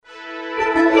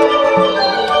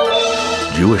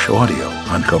Jewish audio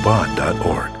on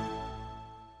Chabad.org.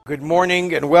 Good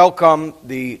morning and welcome.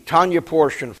 The Tanya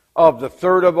portion of the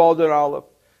third of Adar Aleph,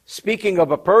 speaking of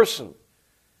a person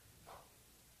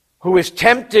who is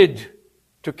tempted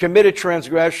to commit a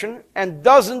transgression and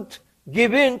doesn't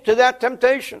give in to that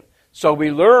temptation. So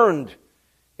we learned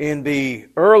in the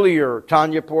earlier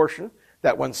Tanya portion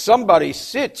that when somebody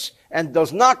sits and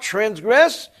does not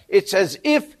transgress, it's as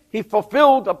if he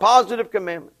fulfilled a positive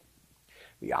commandment.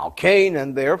 The Alkain,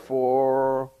 and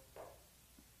therefore,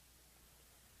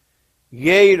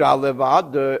 the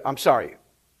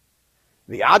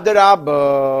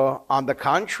Adarab, on the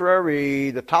contrary,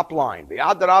 the top line, the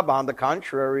Adarab, on the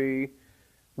contrary,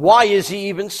 why is he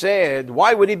even sad?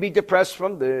 Why would he be depressed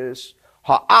from this?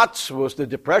 Ha'atzvus, the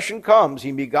depression comes,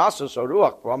 he migasas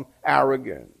aruach, from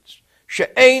arrogance.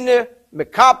 She'ene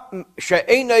makir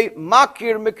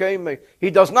mekeme. He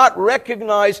does not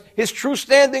recognize his true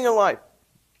standing in life.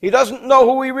 He doesn't know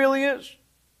who he really is.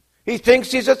 He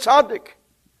thinks he's a tzaddik.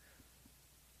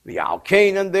 The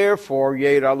Alkain, and therefore,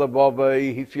 Yera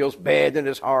Levove, he feels bad in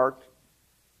his heart.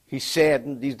 He's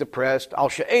saddened, he's depressed. Al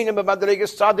she'enim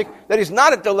b'madregas tzaddik, that he's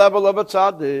not at the level of a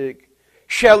tzaddik.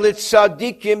 Shelit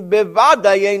tzaddikim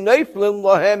bevadai neiflim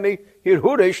lohemi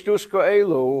hirhuresh tusko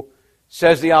elu.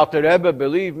 Says the Alter Rebbe,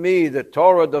 believe me, the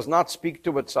Torah does not speak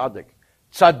to a tzaddik.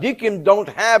 Tzaddikim don't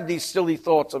have these silly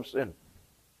thoughts of sin.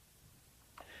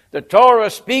 The Torah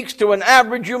speaks to an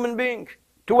average human being,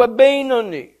 to a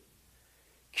Beinoni.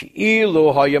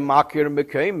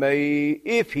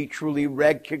 If he truly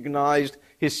recognized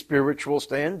his spiritual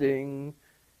standing,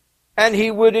 and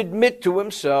he would admit to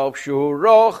himself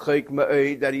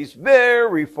that he's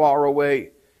very far away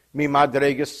from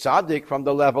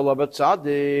the level of a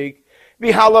tzaddik.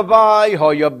 Would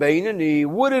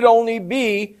it only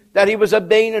be that he was a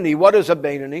Beinoni? What is a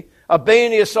Beinoni? A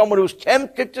Beinoni is someone who's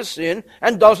tempted to sin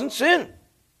and doesn't sin.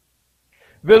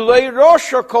 Would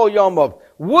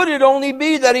it only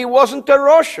be that he wasn't a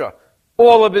Rosha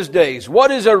all of his days? What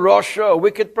is a Rosha, a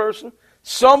wicked person?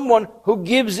 Someone who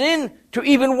gives in to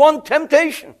even one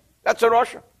temptation. That's a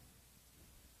Rosha.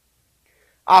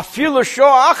 Afilu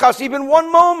sho'achas, even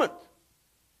one moment.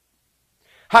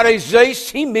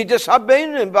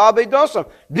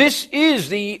 This is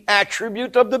the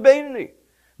attribute of the Beinoni.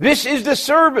 This is the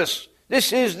service.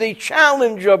 This is the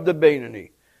challenge of the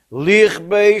Beinoni.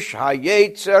 Lichbeish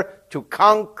hayetzer, to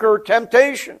conquer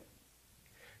temptation.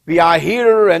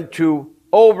 V'ahir, and to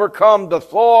overcome the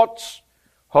thoughts,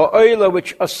 ha'oila,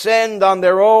 which ascend on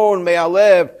their own,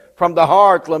 me'alev, from the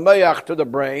heart, lemeach, to the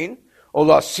brain,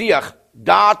 olasiach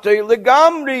date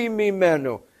legamri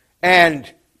mimenu,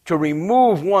 and to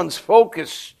remove one's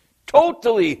focus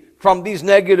totally from these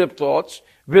negative thoughts,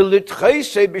 and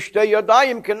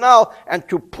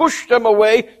to push them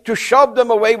away, to shove them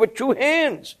away with two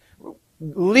hands.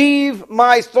 Leave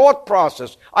my thought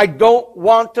process. I don't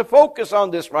want to focus on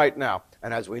this right now.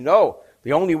 And as we know,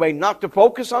 the only way not to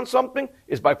focus on something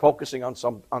is by focusing on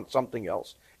something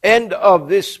else. End of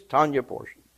this Tanya portion.